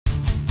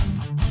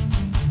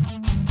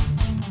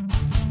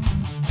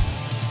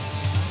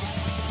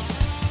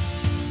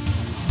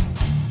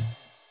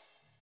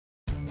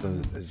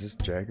is this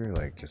Jagger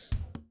like just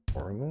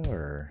horrible,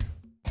 or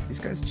these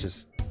guys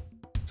just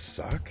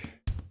suck?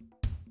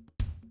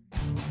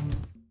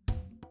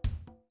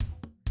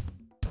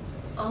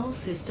 All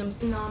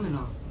systems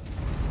nominal.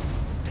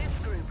 This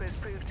group has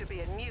proved to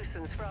be a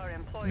nuisance for our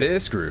employees.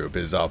 This group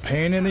is a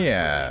pain in the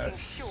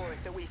ass.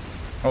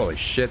 Holy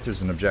shit,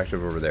 there's an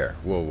objective over there.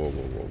 Whoa, whoa,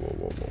 whoa, whoa, whoa,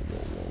 whoa, whoa,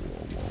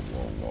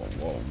 whoa, whoa,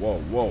 whoa, whoa,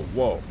 whoa, whoa,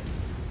 whoa.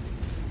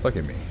 Look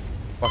at me.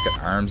 Fucking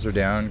arms are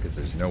down because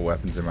there's no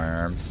weapons in my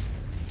arms.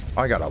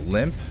 Oh, I got a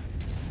limp.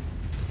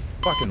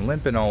 Fucking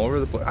limping all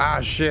over the place.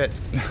 Ah, shit.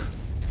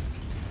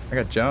 I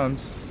got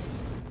jumps.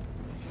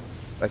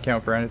 Does that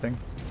count for anything?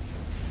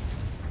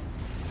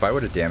 If I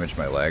would have damaged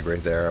my leg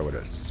right there, I would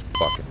have just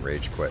fucking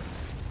rage quit.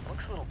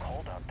 Looks a little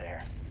cold out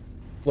there.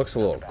 Looks a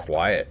little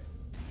quiet.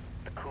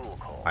 The cool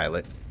cold.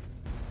 Pilot.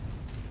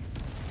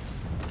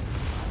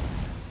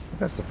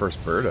 That's the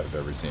first bird I've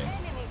ever seen.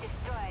 Enemy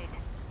destroyed.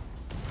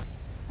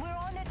 We're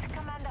on it,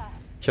 Commander.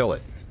 Kill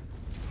it.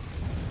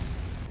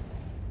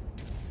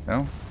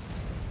 No?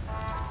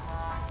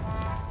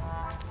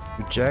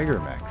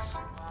 Jaggermechs.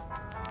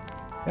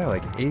 Yeah,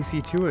 like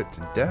AC2 it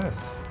to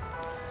death.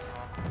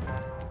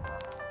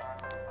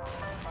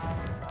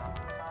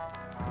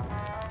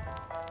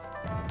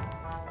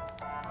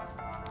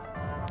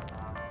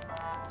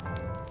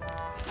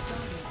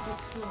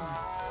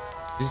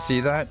 Did you see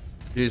that?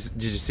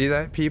 Did you see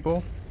that,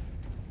 people?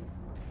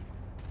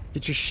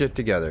 Get your shit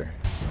together.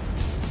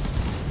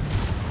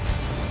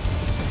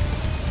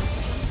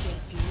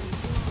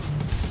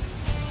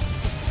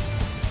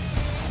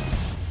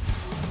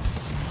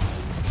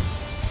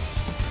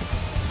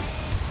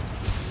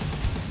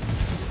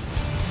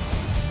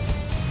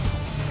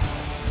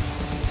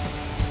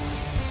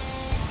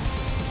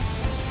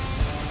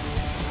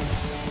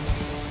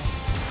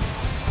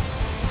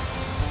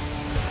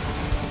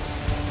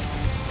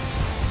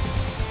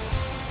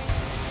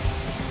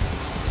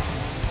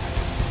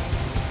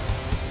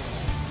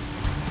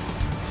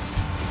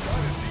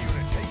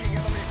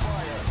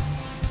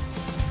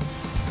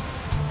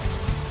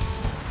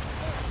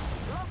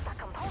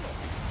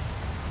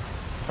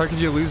 How could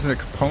you lose a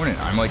component?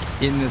 I'm like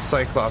in the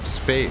Cyclops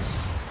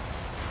space.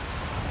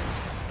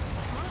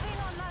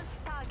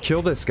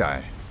 Kill this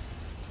guy.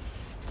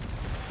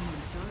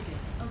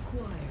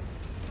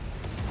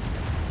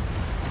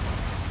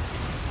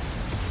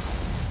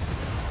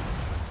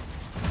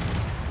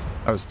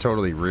 That was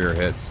totally rear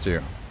hits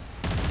too.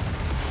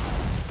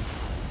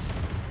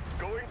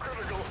 Going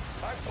critical.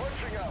 I'm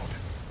punching out.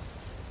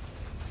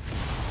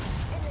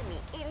 Enemy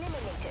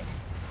eliminated.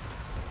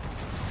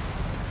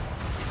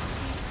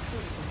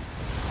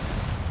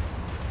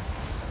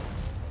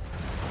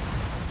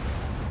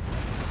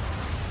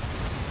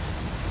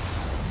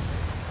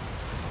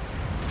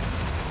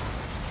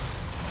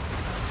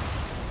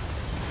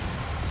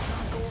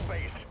 Gold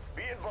base.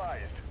 Be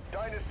advised.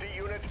 Dynasty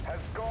unit has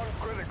gone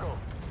critical.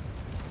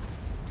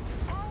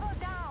 Tango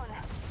down.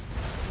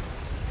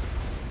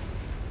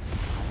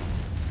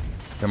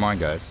 Come on,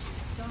 guys.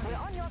 We're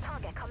on your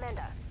target,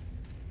 Commander.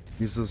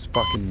 Use those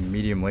fucking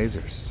medium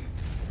lasers.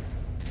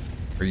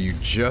 Or are you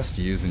just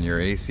using your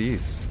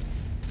ACs?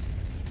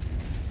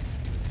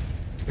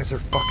 You guys are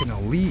fucking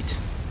elite.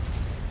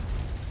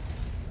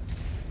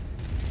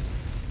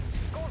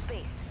 Gold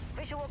base.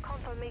 Visual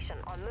confirmation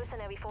on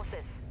mercenary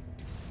forces.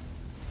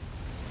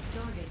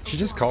 She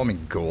just called me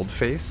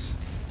Goldface?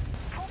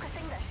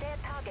 Focusing the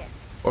shared target.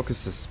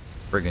 Focus this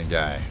friggin'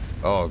 guy.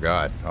 Oh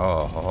god.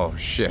 Oh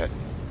shit.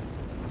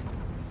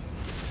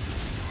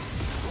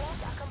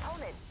 Lost a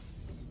component.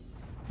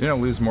 You're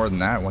gonna lose more than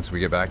that once we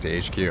get back to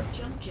HQ. Is Mech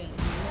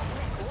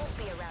won't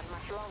be around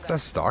much longer. that a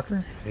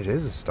stalker? It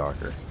is a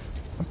stalker.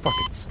 I'm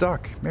fucking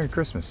stuck. Merry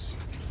Christmas.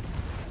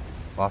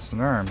 Lost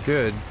an arm.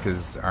 Good,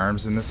 because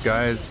arms in this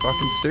guy is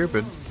fucking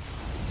stupid.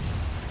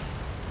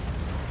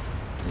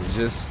 He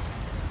just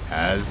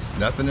has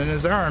nothing in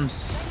his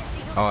arms.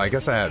 Oh, I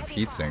guess I have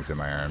heat sinks in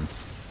my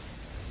arms.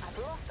 I've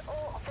lost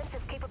all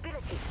offensive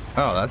capabilities.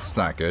 Oh, that's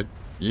not good.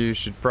 You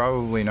should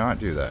probably not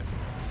do that.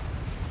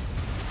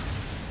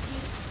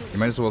 You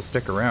might as well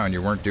stick around.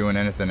 You weren't doing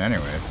anything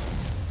anyways.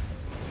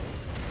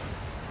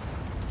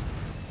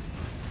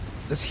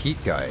 This heat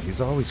guy,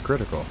 he's always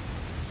critical.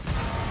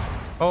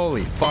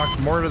 Holy fuck,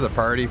 more to the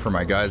party for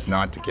my guys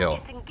not to kill.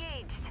 It's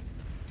engaged.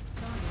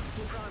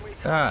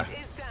 Ah, Is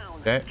down.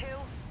 okay.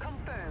 Kill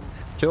confirmed.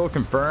 Kill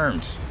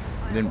confirmed.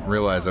 I didn't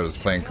realize I was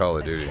playing Call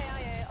of Duty.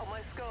 KIA on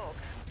my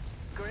scopes.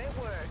 Great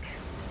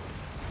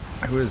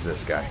work. Who is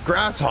this guy?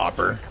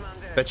 GrassHopper.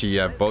 Bet you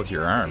have both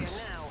your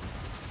arms.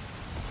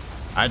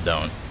 I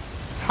don't.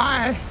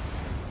 Hi.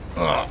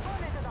 Ugh.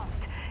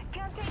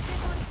 Can't take this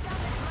much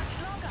damage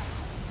much longer.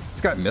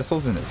 He's got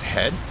missiles in his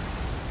head.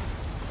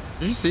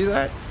 Did you see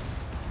that?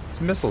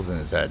 There's missiles in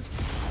his head.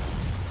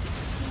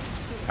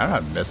 I don't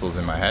have missiles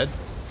in my head.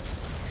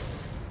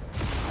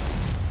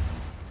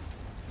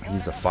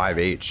 He's a 5H.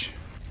 Could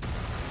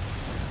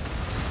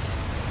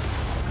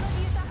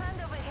use a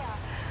hand over here.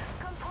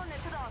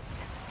 Component lost.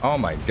 Oh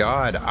my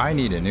god, I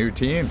need a new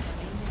team.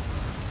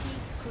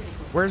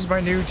 Where's my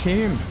new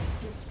team?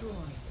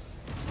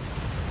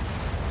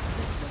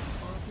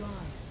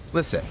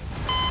 Listen.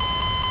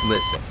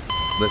 Listen.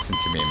 Listen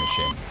to me,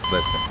 machine.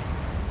 Listen.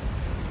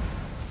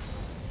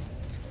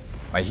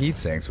 My heat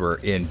sinks were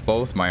in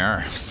both my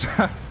arms.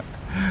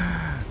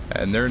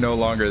 And they're no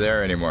longer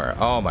there anymore.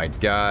 Oh my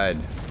god.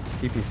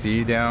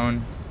 PPC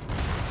down.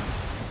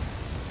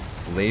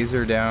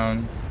 Laser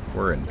down.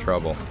 We're in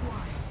trouble.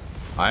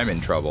 I'm in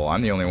trouble.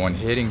 I'm the only one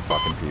hitting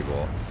fucking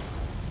people.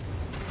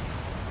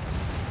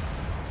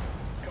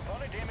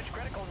 Component damage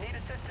critical. Need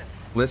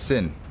assistance.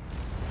 Listen.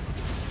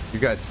 You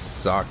guys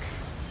suck.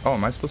 Oh,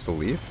 am I supposed to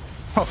leave?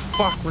 Oh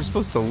fuck, we're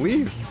supposed to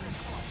leave.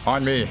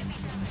 On me.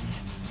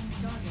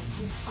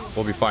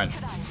 We'll be fine.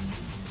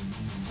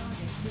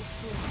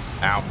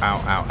 Ow, ow,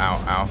 ow,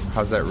 ow, ow.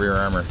 How's that rear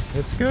armor?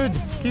 It's good.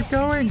 Keep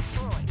going.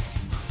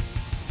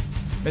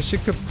 Mission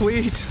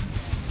complete.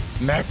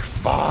 Mech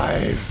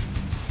 5.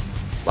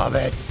 Love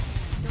it.